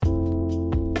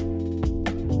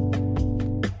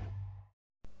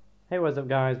Hey, what's up,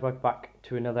 guys? Welcome back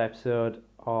to another episode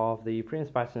of the Premium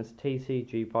Spartans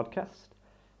TCG podcast.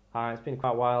 It's been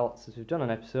quite a while since we've done an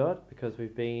episode because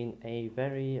we've been a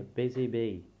very busy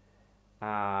bee.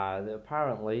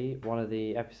 Apparently, one of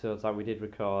the episodes that we did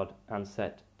record and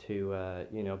set to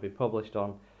be published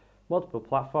on multiple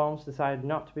platforms decided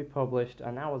not to be published,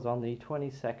 and that was on the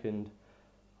 22nd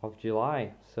of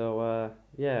July. So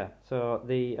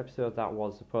the episode that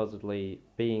was supposedly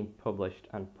being published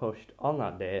and pushed on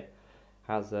that date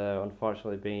has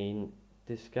unfortunately been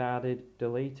discarded,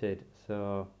 deleted.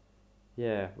 So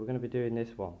yeah, we're going to be doing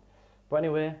this one. But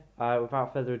anyway,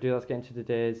 without further ado, let's get into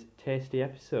today's tasty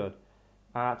episode.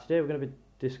 Today we're going to be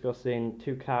discussing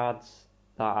two cards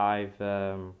that I've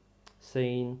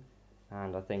seen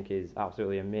and I think is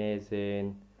absolutely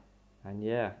amazing. And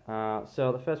yeah,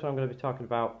 so the first one I'm going to be talking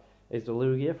about is the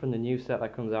Lugia from the new set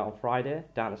that comes out on Friday,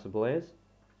 Darkness Ablaze.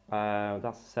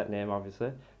 That's the set name,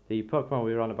 obviously. The Pokemon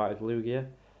we were on about is Lugia.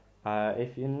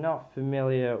 If you're not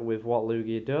familiar with what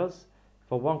Lugia does,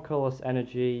 for one colourless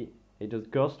energy, it does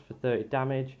Gust for 30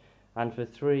 damage, and for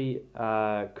three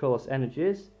colourless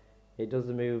energies, it does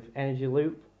the move Energy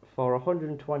Loop for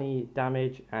 120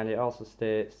 damage, and it also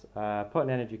states put an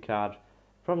energy card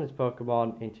from this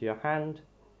Pokemon into your hand.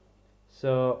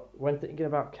 So when thinking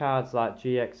about cards like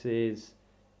GXs,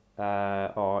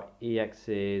 or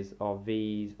EXs, or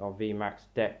Vs, or VMAX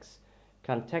decks,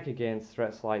 can tech against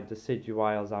threats like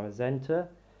Decidueye or Zamazenta.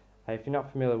 If you're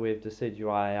not familiar with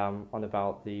Decidueye, I'm on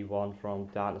about the one from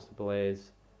Darkness Ablaze.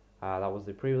 That was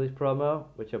the pre-release promo,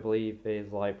 which I believe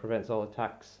is like prevents all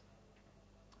attacks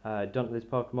done to this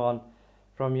Pokemon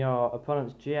from your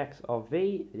opponent's GX or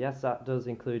V. Yes, that does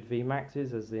include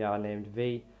VMAXs as they are named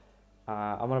V.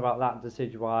 I'm on about that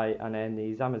Decidueye, and then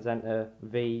the Zamazenta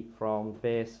V from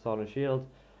base Sword and Shield,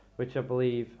 which I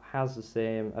believe has the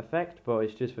same effect, but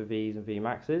it's just for Vs and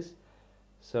VMAXs.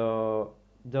 So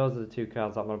those are the two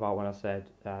cards I'm on about when I said,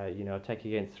 take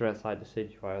against threats like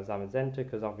Decidueye or Zamazenta,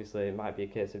 because obviously it might be a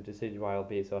case of Decidueye will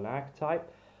be its own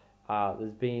archetype.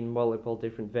 There's been multiple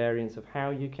different variants of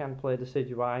how you can play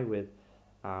Decidueye with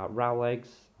Rowlegs,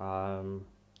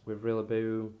 with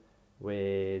Rillaboom,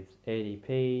 with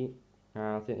ADP.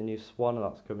 I think the new Swan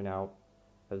that's coming out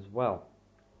as well.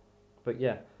 But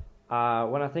yeah,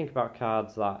 when I think about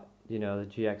cards that the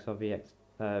GX or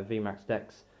VMAX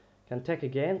decks can take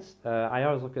against, I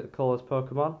always look at the colourless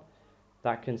Pokemon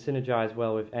that can synergize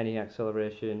well with any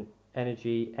acceleration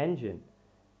energy engine.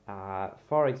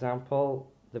 For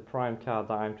example, the prime card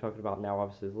that I'm talking about now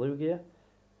obviously is Lugia.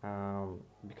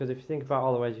 Because if you think about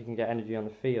all the ways you can get energy on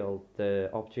the field, the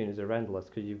opportunities are endless,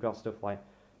 because you've got stuff like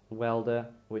Welder,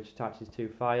 which attaches to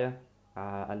fire,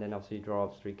 and then obviously you draw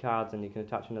up 3 cards, and you can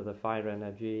attach another fire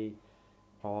energy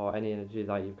or any energy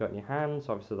that you've got in your hands.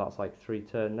 So obviously that's like 3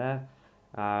 turn there.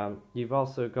 You've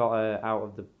also got out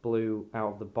of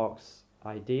the box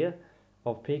idea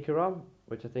of Pikarom,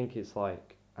 which I think is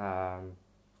like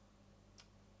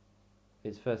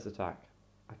its first attack.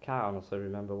 I can't honestly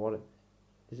remember what it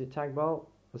is. It Tag Ball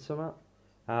or something?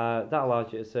 That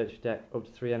allows you to search your deck up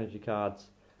to 3 energy cards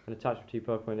and attach them to your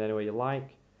Pokemon any way you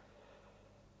like.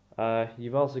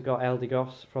 You've also got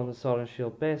Eldegoss from the Sword and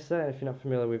Shield base set. If you're not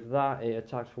familiar with that, it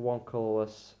attacks for 1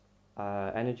 colourless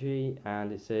energy,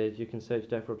 and it says you can search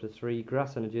deck for up to 3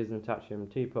 grass energies and attach them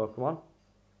to your Pokemon.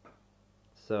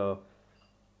 So,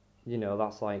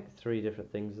 that's like 3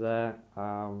 different things there.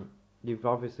 You've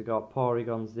obviously got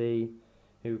Porygon Z,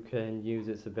 who can use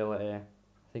its ability, I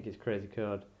think it's Crazy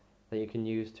Code, that you can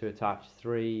use to attach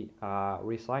 3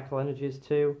 recycle energies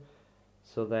to.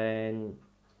 So then,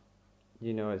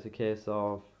 it's a case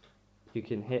of you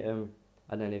can hit them,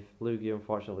 and then if Lugia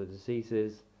unfortunately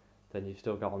deceases, then you've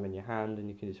still got them in your hand and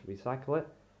you can just recycle it.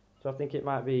 So I think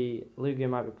Lugia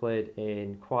might be played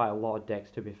in quite a lot of decks,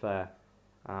 to be fair.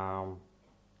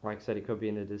 Like I said, it could be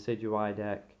in the Decidueye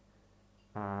deck.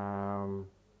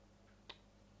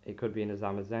 It could be in a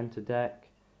Zamazenta deck.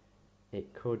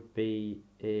 It could be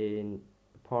in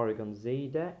the Porygon Z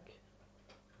deck.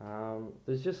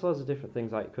 There's just loads of different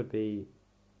things that it could be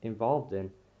involved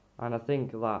in, and I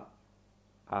think that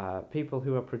people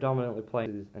who are predominantly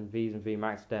playing and Vs and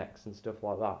VMAX decks and stuff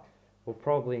like that will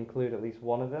probably include at least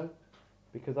one of them,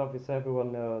 because obviously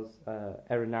everyone knows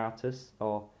Erenatus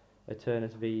or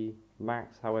Eternus V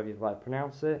Max, however you like to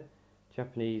pronounce it.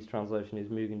 Japanese translation is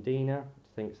Mugandina, which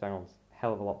I think sounds a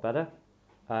hell of a lot better.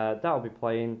 That'll be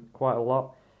playing quite a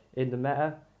lot in the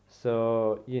meta,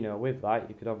 so with that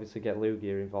you could obviously get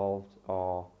Lugia involved,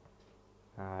 or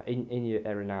in your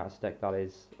Erenatus deck, that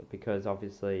is, because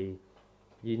obviously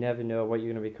you never know what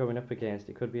you're going to be coming up against.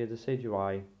 It could be a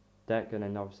Decidueye deck, and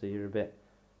then obviously you're a bit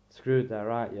screwed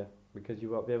there, aren't you? Because you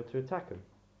won't be able to attack them.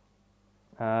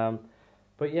 Um,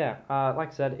 but yeah,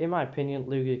 like I said, in my opinion,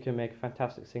 Lugia can make a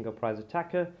fantastic single prize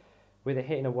attacker with it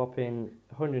hitting a whopping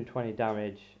 120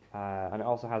 damage, and it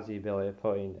also has the ability of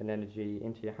putting an energy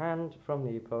into your hand from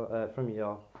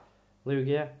your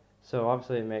Lugia. So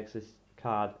obviously it makes this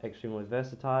card extremely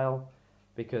versatile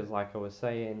because, like I was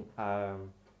saying,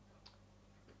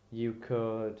 you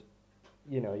could,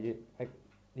 you know,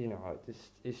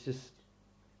 it's just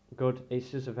good. It's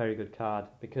just a very good card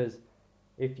because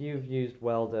if you've used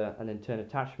Welder and then turn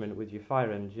attachment with your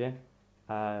fire energy,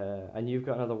 and you've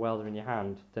got another Welder in your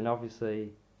hand, then obviously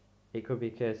it could be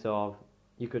a case of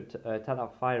you could take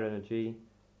that fire energy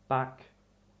back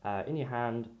in your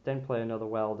hand, then play another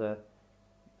Welder,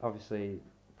 obviously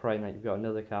praying that you've got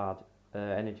another card,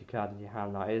 energy card in your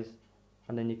hand that is,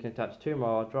 and then you can attach two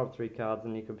more, drop three cards,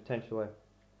 and you can potentially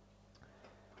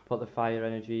put the fire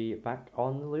energy back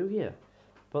on the Lugia.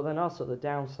 But then also the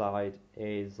downside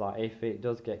is like if it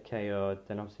does get KO'd,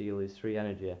 then obviously you lose 3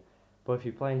 energy. But if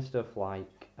you're playing stuff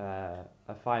like a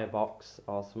Firebox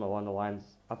or something along the lines,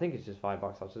 I think it's just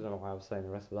Firebox, I actually don't know why I was saying the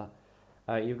rest of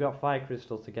that. You've got Fire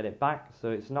Crystals to get it back, so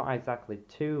it's not exactly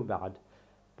too bad,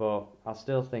 but I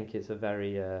still think it's a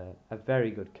very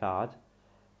good card.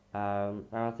 And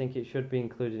I think it should be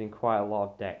included in quite a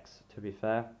lot of decks, to be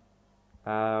fair.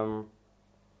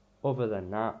 Other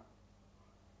than that,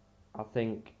 I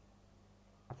mean,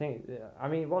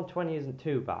 120 isn't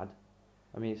too bad.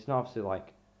 I mean, it's not obviously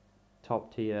like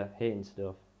top tier hitting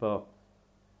stuff, but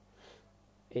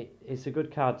it's a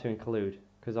good card to include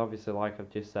because obviously, like I've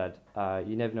just said,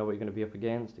 you never know what you're going to be up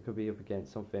against. It could be up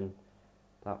against something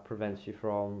that prevents you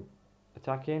from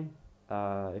attacking.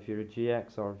 If you're a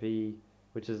GX or a V,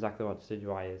 which is exactly what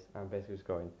Decidueye is, and basically just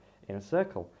going in a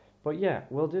circle. But yeah,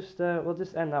 we'll just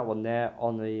end that one there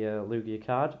on the Lugia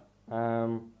card.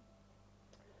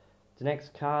 The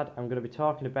next card I'm going to be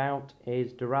talking about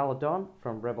is Duraludon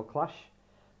from Rebel Clash.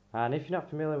 And if you're not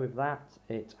familiar with that,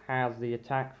 it has the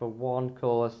attack for 1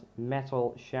 colourless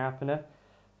metal sharpener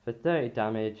for 30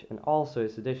 damage, and also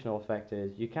its additional effect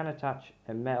is you can attach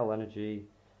a metal energy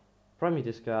from your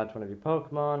discard to one of your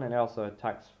Pokemon, and it also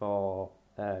attacks for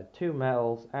 2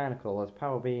 metals and a colourless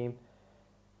power beam.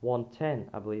 110,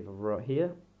 I believe I wrote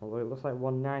here, although it looks like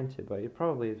 190, but it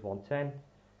probably is 110.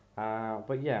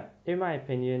 But yeah, in my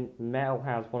opinion, Metal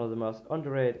has one of the most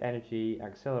underrated energy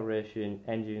acceleration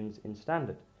engines in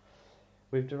Standard.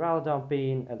 With Duraludon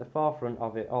being at the forefront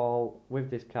of it all with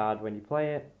this card when you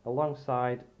play it,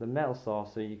 alongside the Metal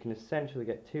Saucer, you can essentially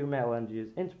get 2 metal energies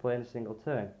into play in a single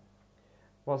turn,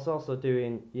 whilst also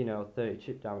doing, 30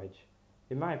 chip damage.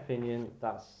 In my opinion,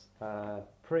 that's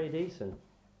pretty decent.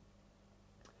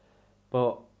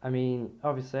 But, I mean,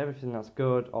 obviously everything that's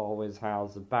good always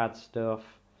has the bad stuff.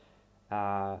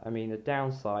 I mean, the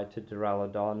downside to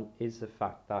Duraludon is the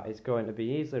fact that it's going to be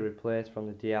easily replaced from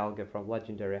the Dialga from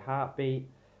Legendary Heartbeat.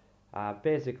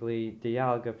 Basically,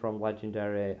 Dialga from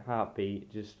Legendary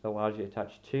Heartbeat just allows you to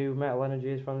attach 2 metal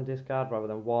energies from the discard rather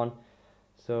than 1.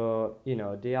 So,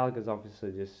 Dialga's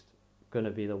obviously just going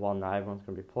to be the one that everyone's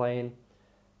going to be playing.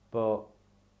 But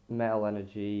metal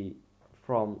energy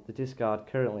from the discard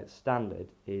currently at Standard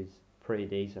is pretty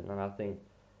decent, and I think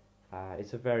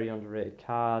it's a very underrated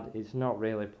card. It's not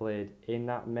really played in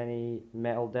that many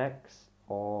metal decks,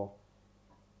 or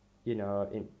in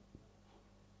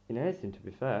anything. To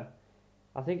be fair,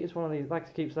 I think it's one of these. Like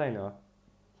I keep saying, though,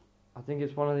 I think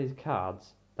it's one of these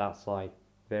cards that's like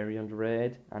very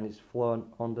underrated and it's flown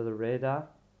under the radar.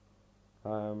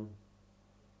 But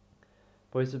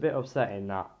it's a bit upsetting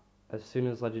that as soon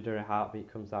as Legendary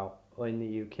Heartbeat comes out in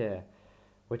the UK,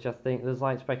 which I think there's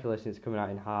like speculation it's coming out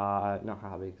in not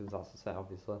Heartbeat because that's the set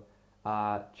obviously.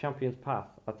 Champion's Path.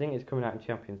 I think it's coming out in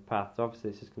Champion's Path. So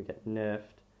obviously it's just going to get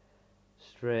nerfed,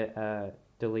 straight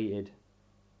deleted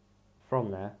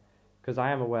from there. Because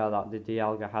I am aware that the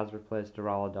Dialga has replaced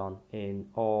Duraludon in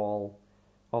all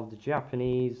of the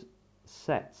Japanese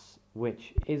sets,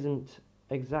 which isn't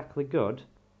exactly good.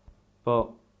 But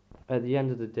at the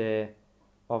end of the day,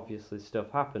 obviously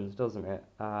stuff happens, doesn't it?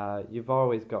 You've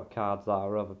always got cards that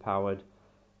are overpowered,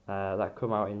 that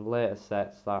come out in later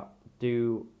sets that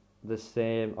do the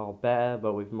same or better,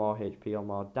 but with more HP or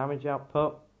more damage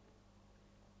output.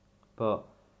 But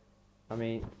I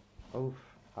mean,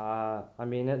 at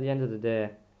the end of the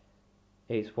day,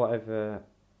 it's whatever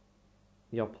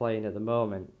you're playing at the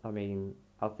moment. I mean,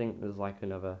 I think there's like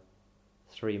another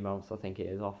 3 months, I think it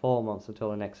is, or 4 months until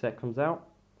the next set comes out.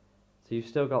 So you've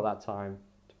still got that time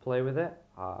to play with it,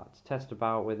 to test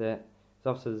about with it. So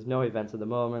obviously there's no events at the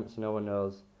moment, so no one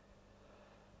knows,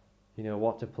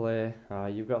 what to play.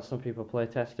 You've got some people play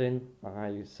testing.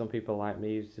 Some people like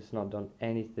me who's just not done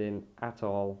anything at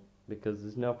all because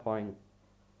there's no point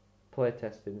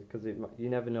playtesting because you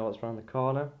never know what's around the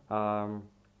corner.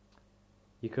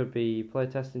 You could be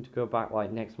playtesting to go back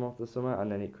like next month or something,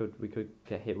 and then we could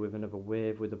get hit with another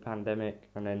wave with the pandemic,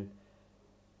 and then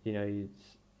you know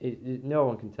no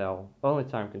one can tell. Only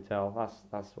time can tell.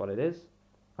 That's what it is.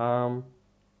 Um,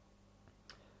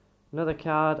 Another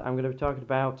card I'm going to be talking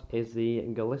about is the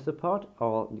Golisopod,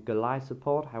 or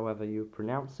Golisopod, however you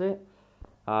pronounce it,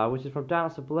 which is from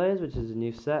Darkness Ablaze, which is a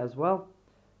new set as well.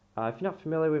 If you're not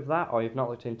familiar with that, or you've not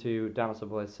looked into Darkness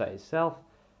Ablaze set itself,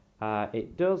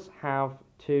 it does have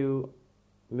two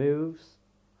moves.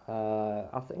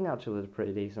 I think actually they're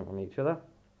pretty decent on each other.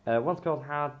 One's called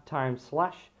Hard Time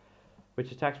Slash,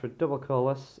 which attacks for double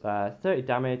colourless, 30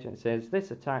 damage, and it says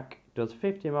this attack does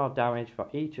 50 more damage for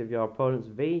each of your opponent's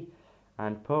V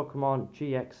and Pokemon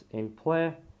GX in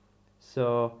play.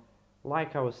 So,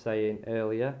 like I was saying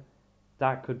earlier,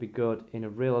 that could be good in a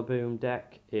Rillaboom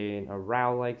deck, in a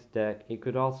Rowlegs deck. It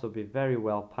could also be very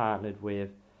well partnered with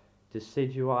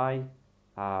Decidueye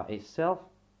itself,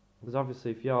 because obviously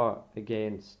if you're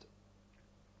against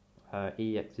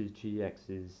EXs,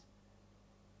 GXs,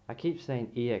 I keep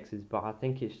saying EXs, but I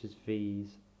think it's just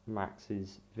Vs,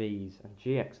 Maxes, Vs, and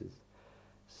GXs.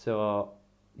 So,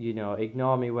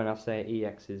 ignore me when I say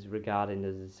EXs regarding the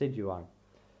Decidueye.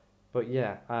 But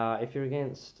yeah, if you're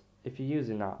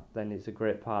using that, then it's a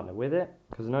great partner with it,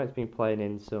 because I know it's been playing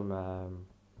in some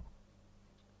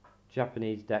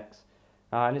Japanese decks.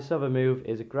 And its other move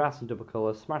is a grass and double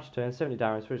colour, smash turn, 70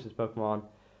 damage, switch this Pokemon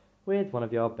with one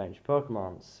of your bench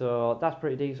Pokemon. So that's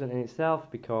pretty decent in itself,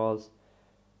 because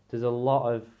there's a lot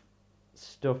of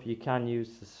stuff you can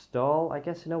use to stall, I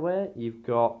guess, in a way. You've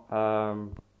got,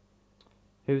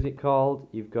 who's it called?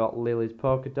 You've got Lily's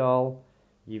Pokédoll,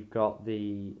 you've got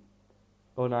the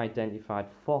unidentified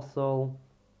fossil,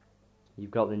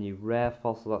 you've got the new rare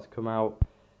fossil that's come out.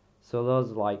 So those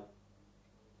are like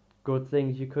good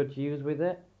things you could use with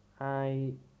it,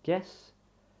 I guess.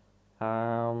 It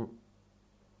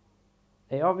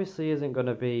obviously isn't going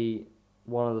to be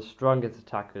one of the strongest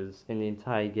attackers in the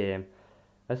entire game,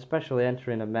 especially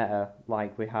entering a meta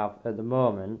like we have at the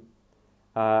moment.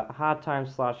 Hard Time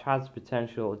Slash has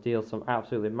potential to deal some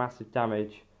absolutely massive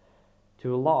damage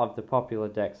to a lot of the popular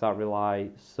decks that rely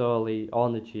solely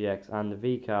on the GX and the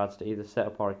V cards to either set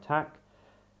up or attack.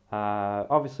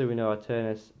 Obviously we know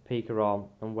Eternus, Pikarom,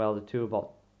 and well, the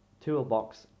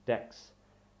toolbox decks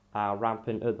are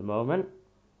rampant at the moment,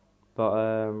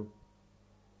 but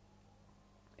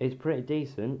it's pretty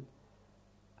decent.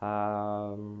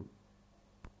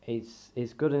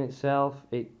 It's good in itself.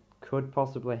 It could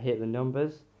possibly hit the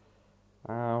numbers.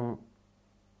 I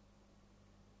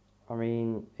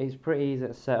mean, it's pretty easy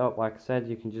to set up. Like I said,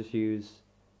 you can just use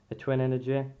a twin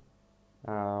energy.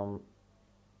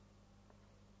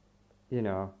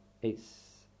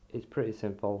 It's pretty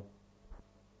simple.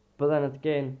 But then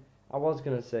again, I was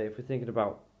gonna say, if we're thinking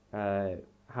about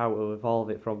how it will evolve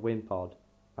it from Wimpod,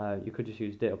 you could just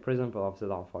use Ditto Prism, but obviously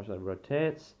that unfortunately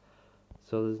rotates.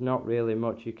 So there's not really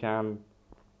much you can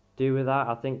do with that.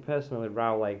 I think personally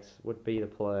Rowlegs would be the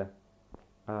play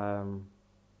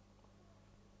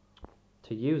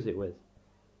to use it with.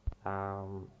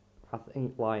 I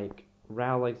think like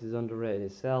Rowlegs is underrated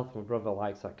itself. My brother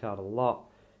likes that card a lot.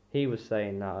 He was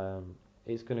saying that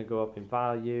it's going to go up in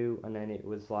value, and then it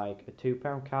was like a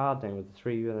 £2 card, then with the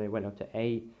 3, and then it went up to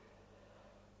 8.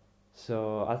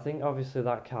 So I think obviously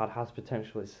that card has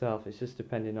potential itself. It's just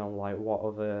depending on like what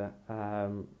other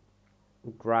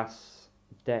grass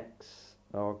decks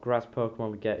or grass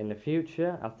Pokemon we get in the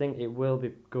future. I think it will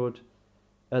be good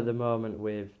at the moment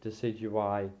with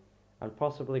Decidueye and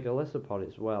possibly Golisopod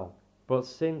as well. But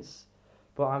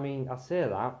I mean, I say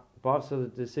that, but also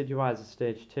the Decidueye is a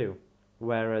stage 2,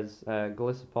 whereas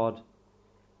Golisopod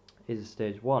is a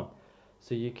stage 1.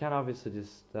 So you can obviously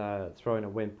just throw in a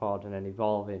Wimpod and then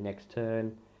evolve it next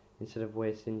turn, instead of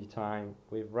wasting your time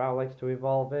with Rowlegs to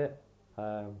evolve it.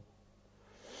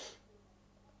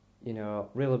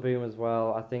 Rillaboom as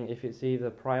well. I think if it's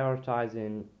either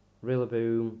prioritising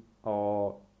Rillaboom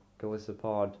or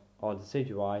Golisopod or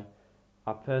Decidueye,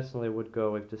 I personally would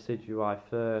go with Decidueye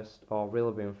first or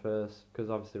Rillaboom first,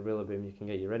 because obviously Rillaboom you can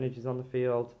get your energies on the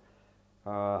field,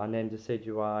 and then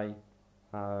Decidueye,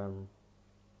 and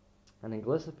then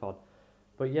Golisopod.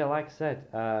 But yeah, like I said,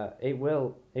 it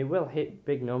will hit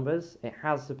big numbers. It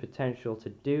has the potential to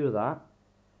do that.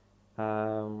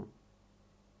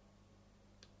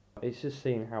 It's just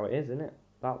seeing how it is, isn't it?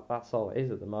 That's all it is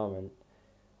at the moment.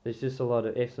 There's just a lot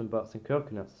of ifs and buts and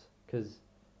coconuts, because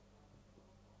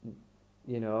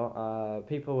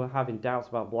people were having doubts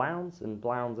about Blounds, and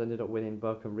Blounds ended up winning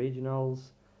Bokum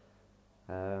Regionals.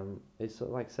 It's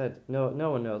like I said, no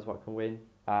one knows what can win.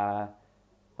 Uh,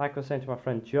 like I was saying to my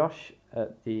friend Josh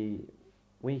at the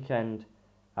weekend,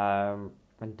 and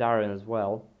Darren as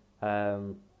well.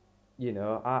 Um,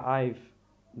 I've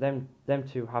them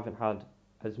two haven't had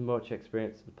as much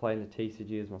experience playing the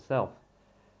TCG as myself.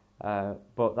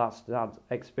 But that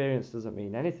experience doesn't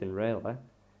mean anything really.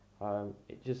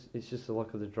 It's just a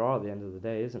luck of the draw at the end of the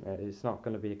day, isn't it? It's not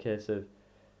going to be a case of,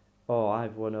 oh,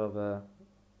 I've won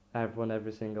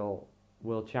every single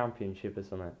world championship or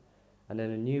something, and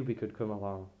then a newbie could come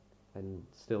along and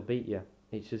still beat you.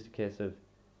 It's just a case of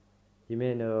you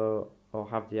may know or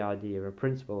have the idea and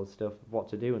principle and stuff of what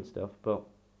to do and stuff, but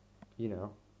you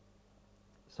know,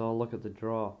 so I'll look at the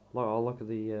draw. I'll look at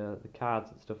the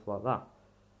cards and stuff like that.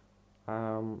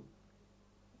 Um,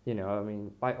 I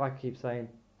mean, like I keep saying,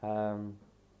 no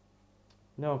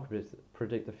one can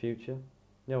predict the future.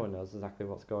 No one knows exactly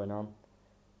what's going on.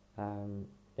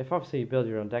 If obviously you build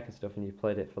your own deck and stuff and you've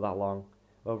played it for that long,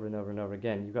 over and over and over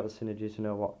again, you've got the synergy to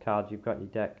know what cards you've got in your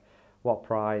deck, what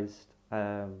prized,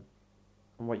 and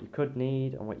what you could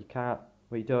need and what you can't,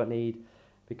 what you don't need.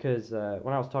 Because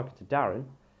when I was talking to Darren,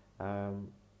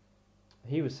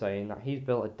 he was saying that he's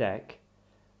built a deck,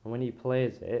 and when he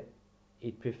plays it,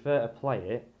 he'd prefer to play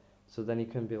it, so then he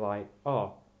can be like,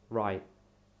 oh, right,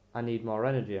 I need more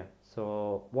energy.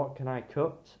 So what can I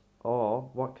cut, or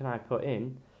what can I put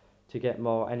in to get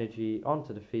more energy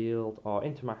onto the field, or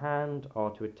into my hand,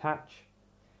 or to attach?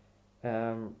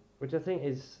 Which I think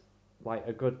is like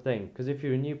a good thing, because if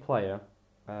you're a new player,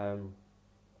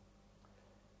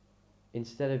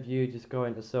 instead of you just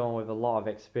going to someone with a lot of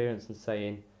experience and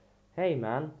saying, hey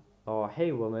man, or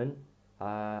hey woman,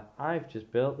 I've just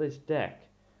built this deck.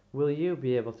 Will you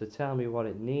be able to tell me what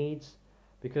it needs?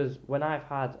 Because when I've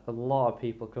had a lot of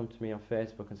people come to me on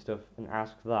Facebook and stuff and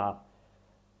ask that,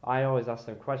 I always ask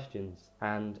them questions,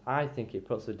 and I think it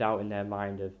puts a doubt in their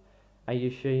mind of, are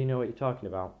you sure you know what you're talking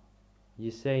about?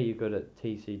 You say you're good at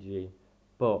TCG,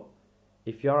 but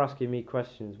if you're asking me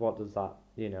questions, what does that,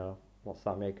 what's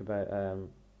that make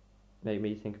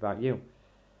me think about you?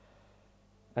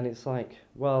 And it's like,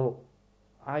 well,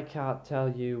 I can't tell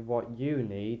you what you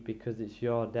need because it's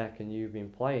your deck and you've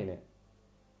been playing it.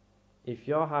 If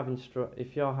you're having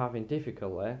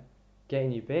difficulty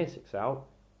getting your basics out,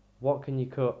 what can you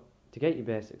cut to get your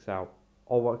basics out,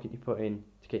 or what can you put in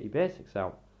to get your basics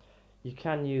out? You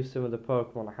can use some of the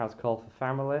Pokemon that has Call for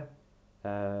Family.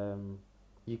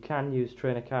 You can use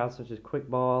trainer cards such as Quick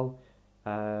Ball,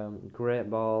 Great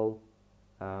Ball,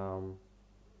 um,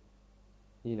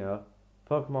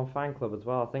 Pokemon Fan Club as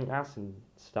well. I think that's in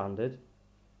standard.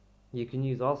 You can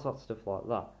use all sorts of stuff like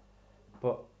that.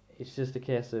 But it's just a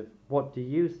case of, what do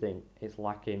you think is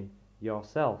lacking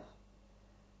yourself?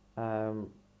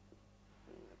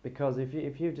 Because if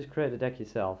you just create a deck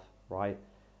yourself, right?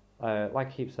 Like I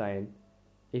keep saying,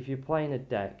 if you're playing a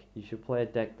deck, you should play a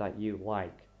deck that you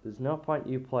like. There's no point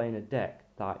you playing a deck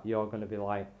that you're going to be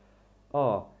like,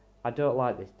 oh, I don't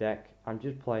like this deck, I'm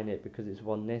just playing it because it's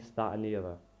won this, that and the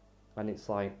other. And it's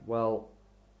like, well,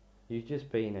 you're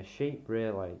just being a sheep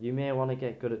really. You may want to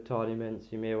get good at tournaments,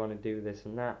 you may want to do this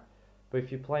and that, but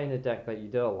if you're playing a deck that you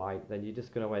don't like, then you're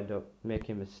just going to end up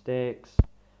making mistakes.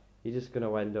 You're just going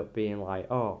to end up being like,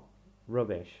 oh,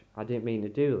 rubbish, I didn't mean to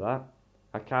do that.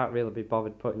 I can't really be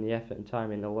bothered putting the effort and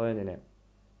time into learning it.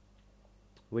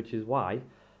 Which is why,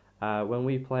 when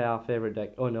we play our favourite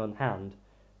deck Unknown Hand,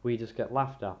 we just get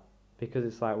laughed at. Because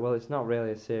it's like, well, it's not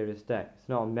really a serious deck. It's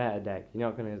not a meta deck. You're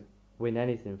not going to win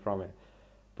anything from it.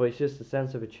 But it's just a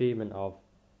sense of achievement of,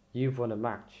 you've won a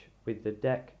match with the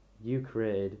deck you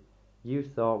created, you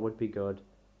thought would be good,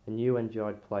 and you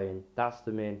enjoyed playing. That's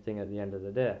the main thing at the end of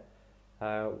the day.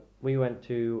 We went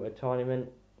to a tournament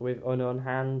with Unknown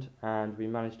Hand, and we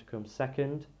managed to come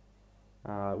second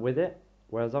with it.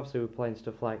 Whereas obviously we're playing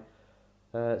stuff like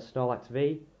Snorlax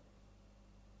V,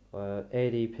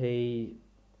 ADP,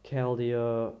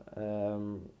 Keldeo,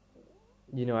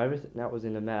 everything that was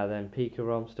in the meta then,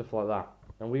 Pikarom, stuff like that.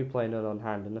 And we were playing Unknown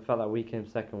Hand, and the fact that we came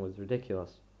second was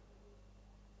ridiculous.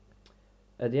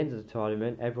 At the end of the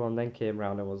tournament, everyone then came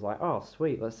round and was like, oh,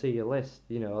 sweet, let's see your list,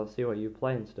 let's see what you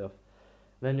play and stuff.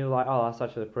 And then you were like, oh, that's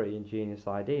actually a pretty ingenious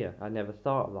idea. I never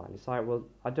thought of that. And it's like, well,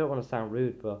 I don't want to sound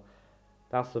rude, but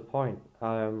that's the point.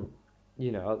 At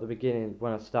the beginning,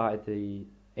 when I started the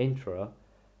intro,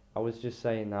 I was just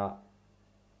saying that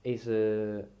it's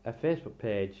a Facebook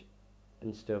page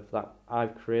and stuff that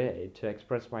I've created to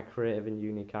express my creative and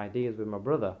unique ideas with my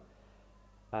brother.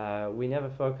 We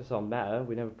never focus on meta.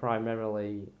 We never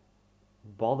primarily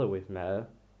bother with meta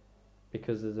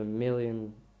because there's a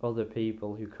million other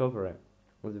people who cover it.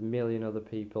 There's a million other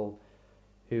people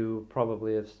who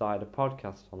probably have started a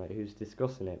podcast on it who's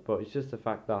discussing it. But it's just the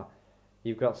fact that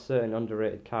you've got certain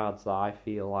underrated cards that I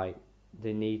feel like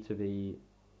they need to be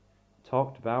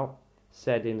talked about,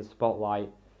 said in the spotlight,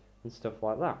 and stuff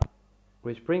like that.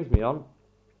 Which brings me on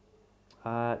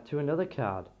to another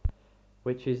card,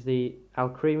 which is the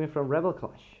Alcremie from Rebel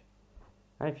Clash.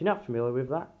 And if you're not familiar with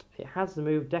that, it has the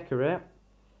move Decorate,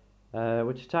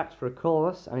 which attacks for a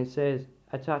colorless, and it says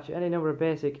attach any number of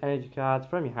basic energy cards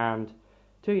from your hand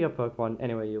to your Pokemon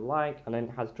anywhere you like, and then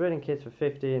it has Draining Kiss for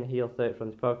 50 and Heal 30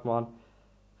 from this Pokemon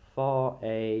for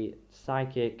a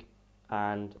Psychic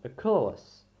and a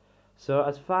colorless. So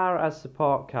as far as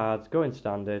support cards go in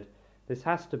Standard, this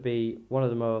has to be one of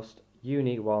the most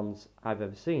unique ones I've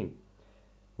ever seen,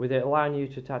 with it allowing you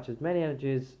to attach as many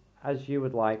energies as you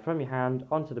would like from your hand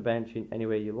onto the bench in any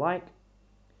way you like.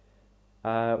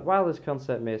 While this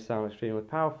concept may sound extremely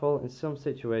powerful, in some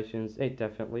situations it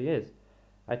definitely is.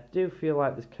 I do feel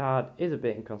like this card is a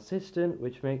bit inconsistent,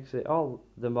 which makes it all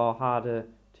the more harder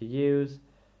to use.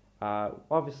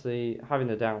 Obviously, having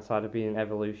the downside of being an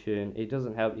evolution, it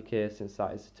doesn't help your case since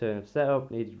that is a turn of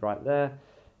setup needed right there,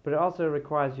 but it also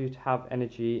requires you to have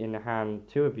energy in the hand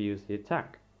to abuse the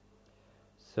attack.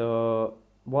 So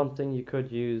one thing you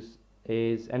could use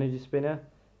is Energy Spinner.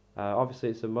 Obviously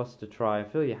it's a must to try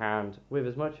and fill your hand with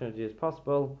as much energy as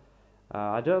possible.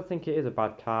 I don't think it is a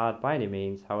bad card by any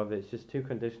means, however it's just too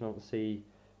conditional to see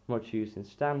much use in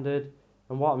Standard.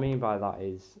 And what I mean by that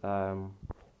is,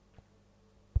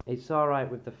 it's alright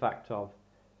with the fact of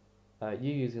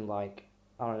you using like,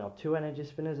 I don't know, 2 Energy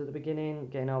Spinners at the beginning,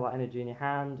 getting all that energy in your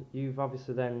hand. You've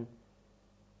obviously then,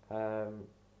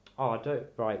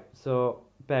 right, so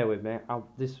bear with me,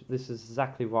 this is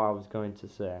exactly what I was going to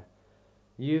say.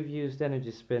 You've used Energy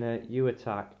Spinner, you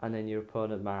attack, and then your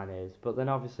opponent manages. But then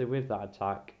obviously with that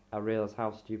attack, I realise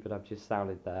how stupid I've just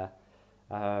sounded there.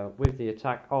 With the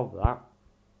attack of that,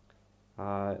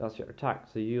 that's your attack,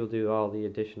 so you'll do all the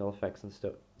additional effects and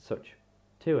such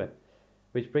to it.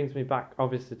 Which brings me back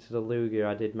obviously to the Lugia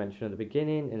I did mention at the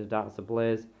beginning, in the Darkness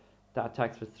Ablaze. That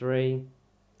attacks for 3.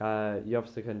 You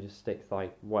obviously can just stick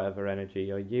like whatever energy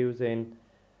you're using.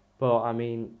 But I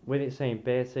mean, with it saying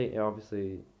basic, it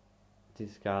obviously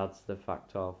discards the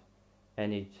fact of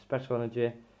any special energy.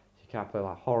 So you can't play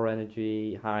like Horror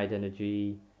Energy, Hide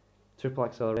Energy, Triple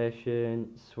Acceleration,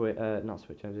 not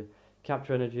Switch Energy,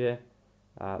 Capture Energy,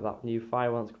 that new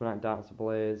Fire one's coming out, Darkness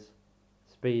Ablaze,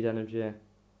 Speed Energy,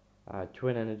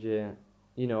 Twin Energy,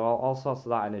 you know, all sorts of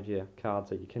that energy cards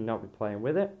that you cannot be playing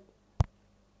with it.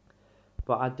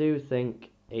 But I do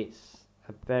think it's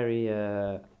a very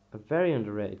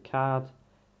underrated card.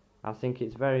 I think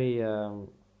it's very,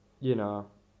 you know,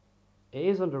 it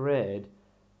is underrated,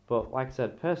 but like I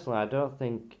said, personally, I don't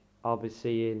think I'll be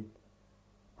seeing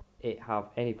it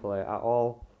have any play at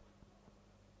all.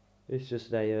 It's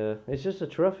just a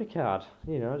trophy card,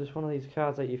 you know, just one of these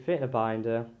cards that you fit in a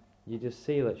binder, you just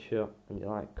seal it shut, and you're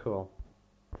like, cool.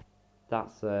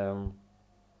 That's you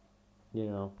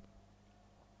know,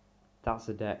 that's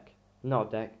a deck, not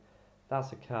a deck.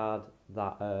 That's a card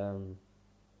that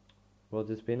will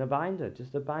just be in a binder,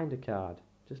 just a binder card,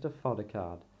 just a fodder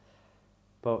card.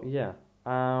 But yeah,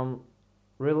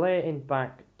 relating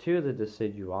back to the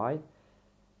Decidueye,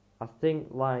 I think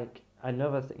like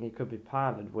another thing it could be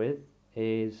partnered with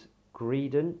is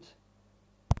Greedent.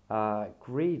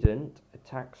 Greedent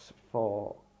attacks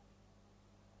for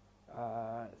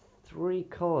 3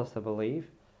 colours, I believe,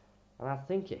 and I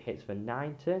think it hits for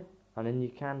 90, and then you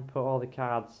can put all the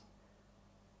cards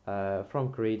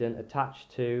from Greedent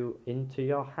attached to into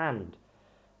your hand.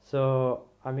 So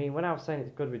I mean, when I was saying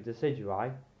it's good with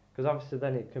Decidueye, because obviously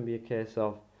then it can be a case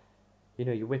of, you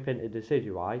know, you whip into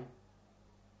Decidueye,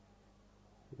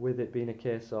 with it being a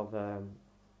case of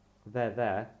they're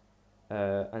there,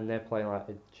 and they're playing like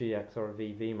a GX or a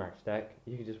VV Max deck,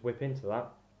 you can just whip into that,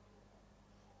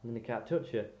 and then they can't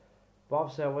touch you. But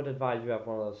obviously I would advise you have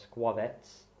one of those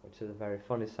Squavettes, which is a very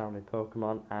funny sounding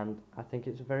Pokemon, and I think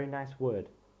it's a very nice word,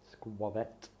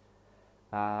 Squavette.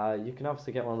 You can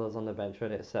obviously get one of those on the bench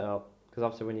ready to set up, because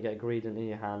obviously when you get Greedent in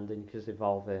your hand, then you can just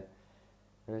evolve it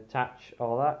and attach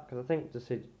all that. Because I think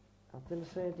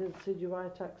Decidueye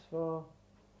attacks for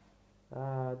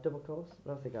double colours. I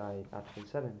don't think I actually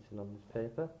said anything on this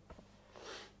paper.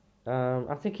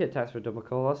 I think it attacks for double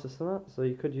colours or something, so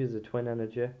you could use the Twin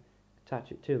Energy,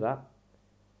 attach it to that,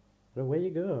 and away you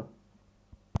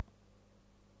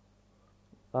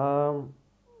go.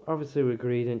 Obviously with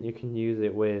Greedent you can use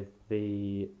it with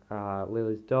the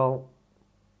Lily's Doll.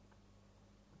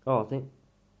 Oh, I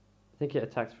think it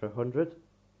attacks for 100.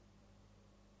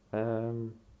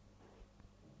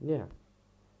 Yeah.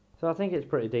 So I think it's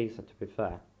pretty decent, to be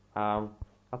fair. I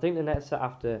think the next set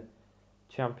after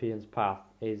Champion's Path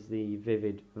is the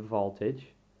Vivid Voltage,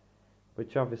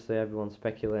 which obviously everyone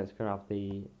speculates is going to have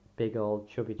the big old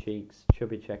chubby cheeks,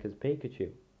 chubby checkers Pikachu,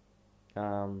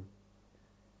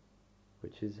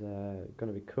 which is going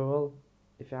to be cool.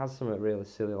 If it has something really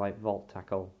silly like Volt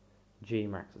Tackle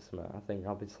G-Max or something, I think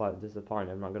I'll be slightly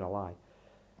disappointed, I'm not going to lie.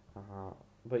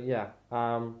 But yeah,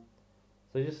 so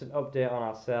just an update on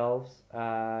ourselves.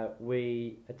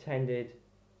 We attempted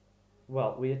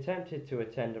to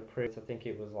attend a pre, I think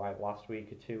it was like last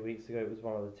week or 2 weeks ago, it was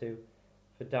one of the two,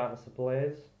 for Darkness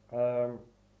Ablaze,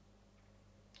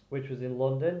 which was in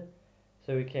London.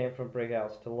 So we came from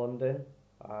Brighouse to London,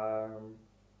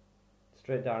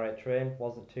 straight direct train,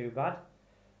 wasn't too bad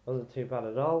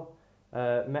at all.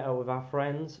 Met up with our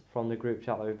friends from the group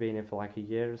chat that we've been in for like a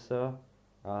year or so,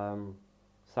 so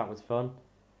that was fun.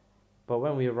 But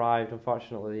when we arrived,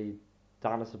 unfortunately,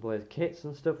 Darkness Ablaze kits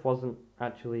and stuff wasn't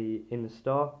actually in the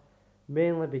store,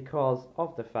 mainly because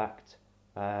of the fact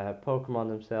Pokemon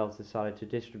themselves decided to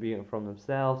distribute them from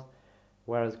themselves,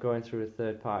 whereas going through a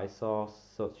third-party source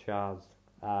such as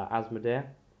Asmodee,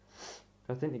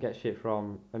 I think they get shit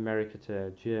from America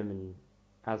to German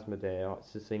Asmodee, or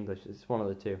it's just English, it's one of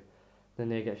the two. Then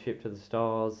they get shipped to the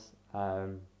stores,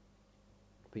 but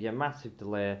yeah, massive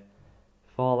delay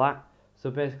for that. So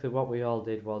basically what we all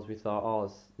did was we thought,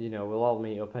 we'll all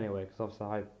meet up anyway, because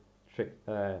obviously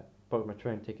I booked my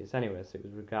train tickets anyway, so it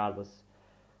was regardless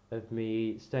of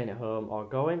me staying at home or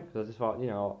going, because I just thought,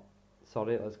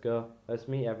 sorry, let's go, let's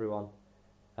meet everyone.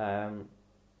 So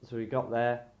we got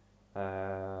there,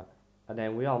 and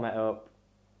then we all met up,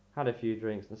 had a few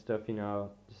drinks and stuff,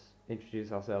 just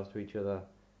introduced ourselves to each other,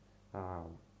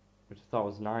 which I thought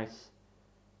was nice.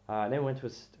 And then went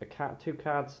to two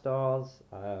card stores,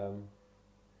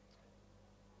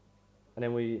 and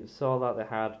then we saw that they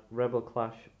had Rebel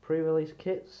Clash pre-release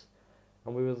kits,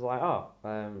 and we was like,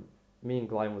 me and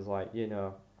Glenn was like,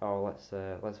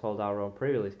 let's hold our own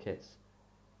pre-release kits.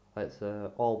 Let's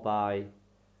all buy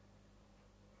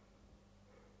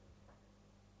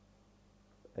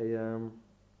a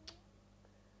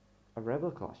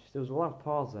Rebel Clash. There was a lot of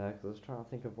pause there because I was trying to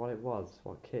think of what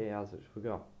kit it has, which we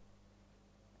got.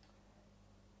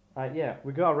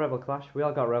 We got a Rebel Clash. We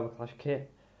all got a Rebel Clash kit.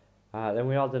 Then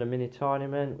we all did a mini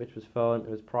tournament, which was fun.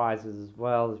 There was prizes as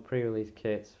well. There's pre-release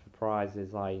kits for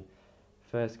prizes, like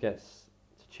first gets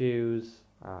to choose,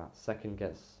 second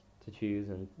gets to choose,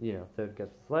 and third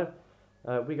gets to select.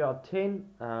 We got a tin,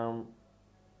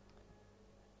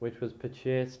 which was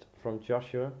purchased from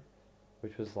Joshua,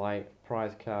 which was like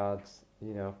prize cards,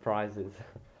 prizes,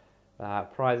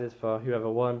 prizes for whoever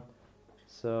won.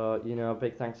 So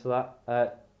big thanks for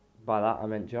that. By that I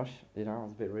meant Josh. It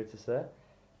was a bit rude to say.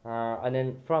 And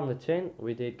then from the tin,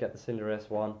 we did get the Cinderace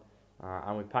one,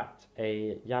 and we packed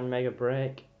a Yanmega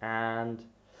break, and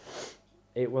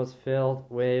it was filled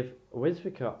with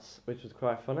Whimsicots, which was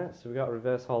quite funny. So we got a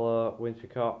reverse holo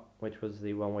Whimsicott, which was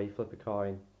the one where you flip a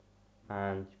coin,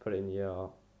 and you put it in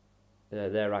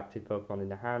their active Pokemon in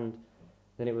the hand.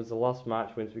 Then it was the Lost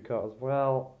Match Whimsicott as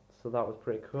well, so that was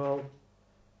pretty cool.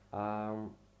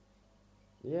 And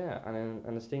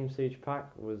the Steam Siege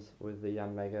pack was with the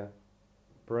Yanmega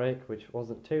break, which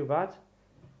wasn't too bad.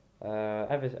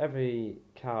 Every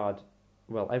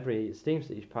Steam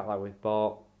Siege pack that we've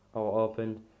bought or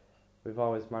opened, we've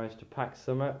always managed to pack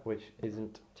something, which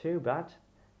isn't too bad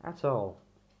at all.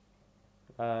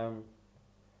 But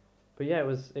yeah, it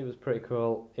was pretty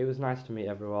cool. It was nice to meet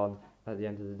everyone at the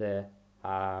end of the day.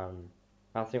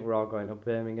 I think we're all going to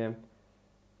Birmingham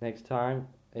next time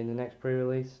in the next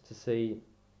pre-release to see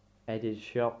Eddie's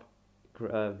shop,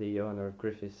 the owner of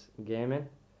Griffiths Gaming.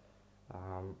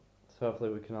 So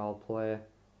hopefully we can all play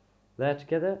there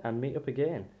together and meet up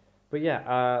again. But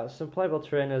yeah, some playable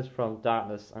trainers from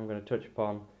Darkness I'm going to touch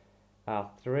upon are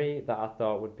three that I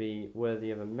thought would be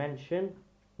worthy of a mention,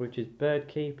 which is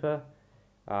Birdkeeper.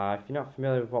 If you're not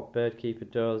familiar with what Birdkeeper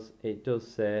does, it does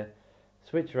say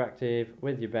switch your active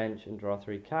with your bench and draw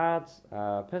 3 cards.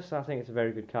 Personally, I think it's a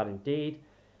very good card indeed.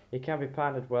 It can be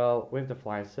partnered well with the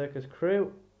Flying Circus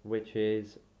crew, which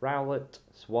is Rowlet,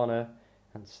 Swanna,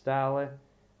 and Starly.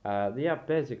 They have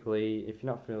basically, if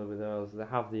you're not familiar with those, they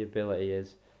have the ability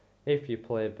is, if you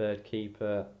play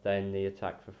Birdkeeper, then they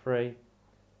attack for free.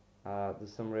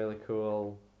 There's some really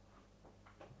cool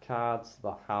cards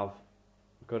that have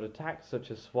good attacks,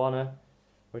 such as Swanna,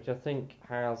 which I think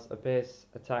has a base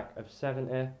attack of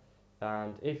 70,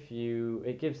 and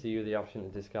it gives you the option to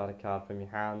discard a card from your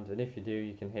hand, and if you do,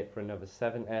 you can hit for another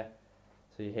 70,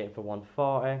 so you hit for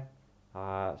 140.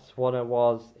 Swanna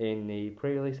was in the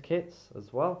pre-release kits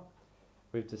as well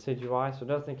with Decidueye, so I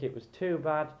don't think it was too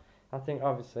bad. I think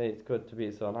obviously it's good to be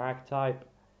its own archetype.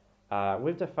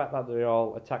 with the fact that they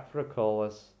all attack for a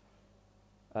colorless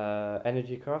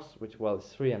energy cost, which, well,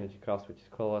 it's 3 energy costs, which is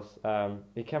colorless.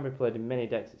 It can be played in many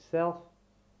decks itself,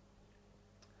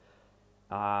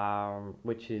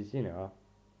 which is,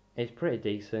 it's pretty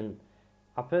decent.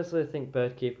 I personally think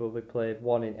Birdkeeper will be played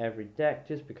 1 in every deck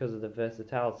just because of the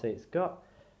versatility it's got.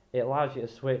 It allows you to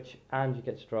switch and you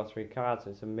get to draw 3 cards,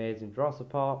 so it's amazing draw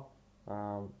support.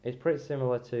 It's pretty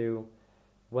similar to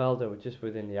Welder, just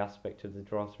within the aspect of the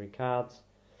draw 3 cards.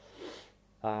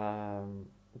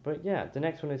 But yeah, the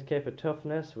next one is Cape of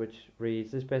Toughness, which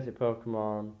reads this basic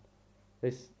Pokemon.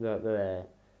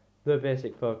 The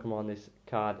basic Pokemon this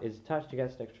card is attached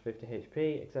against an extra 50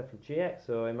 HP, except from GX.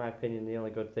 So in my opinion, the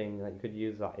only good thing that you could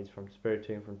use that is from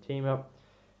Spiritomb from Team Up,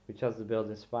 which has the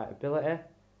Building Spite ability.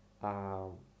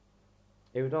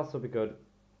 It would also be good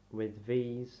with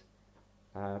V's.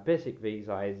 Basic V's,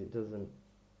 that is, it doesn't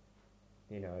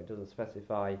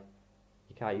specify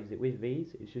you can't use it with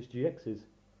V's, it's just GX's.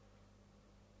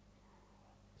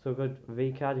 So a good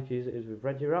V card you can use it is with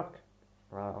Regirock.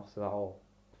 Obviously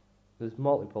there's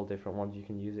multiple different ones you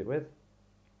can use it with.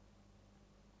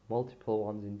 Multiple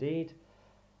ones indeed.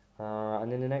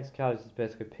 And then the next card is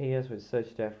basically Pierce, which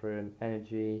searches there for an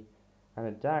energy and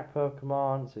a dark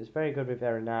Pokemon. So it's very good with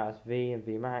Aeronatus V and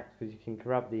VMAX because you can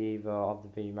grab the Evo of the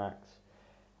VMAX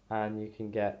and you can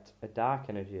get a dark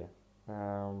energy.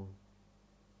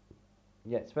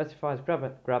 It specifies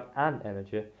grab an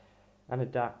energy and a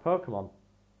dark Pokemon.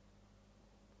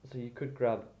 So you could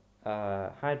grab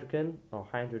Hydreigon or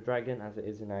Hydro Dragon, as it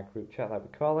is in our group chat like we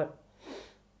call it.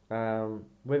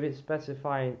 With it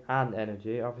specifying an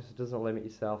energy, obviously doesn't limit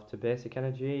yourself to basic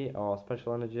energy or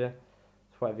special energy.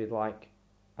 It's whatever you'd like.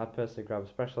 I'd personally grab a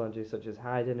special energy such as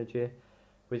Hide Energy,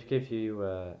 which gives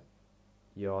you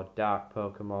your dark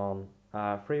Pokemon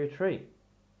free retreat.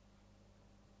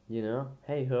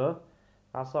 Hey ho,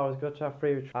 that's always good to have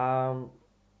free retreat.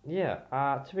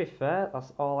 To be fair,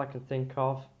 that's all I can think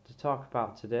of to talk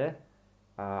about today.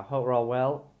 Hope we're all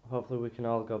well. Hopefully we can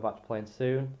all go back to playing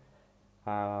soon.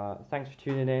 Thanks for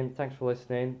tuning in, thanks for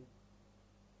listening,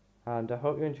 and I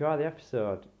hope you enjoy the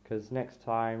episode, because next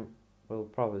time we'll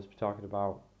probably be talking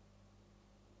about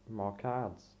more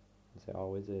cards, as it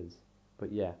always is.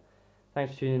 But yeah,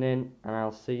 thanks for tuning in, and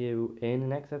I'll see you in the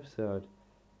next episode.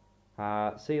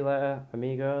 See you later,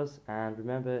 amigos, and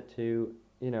remember to,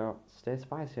 stay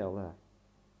spicy out there.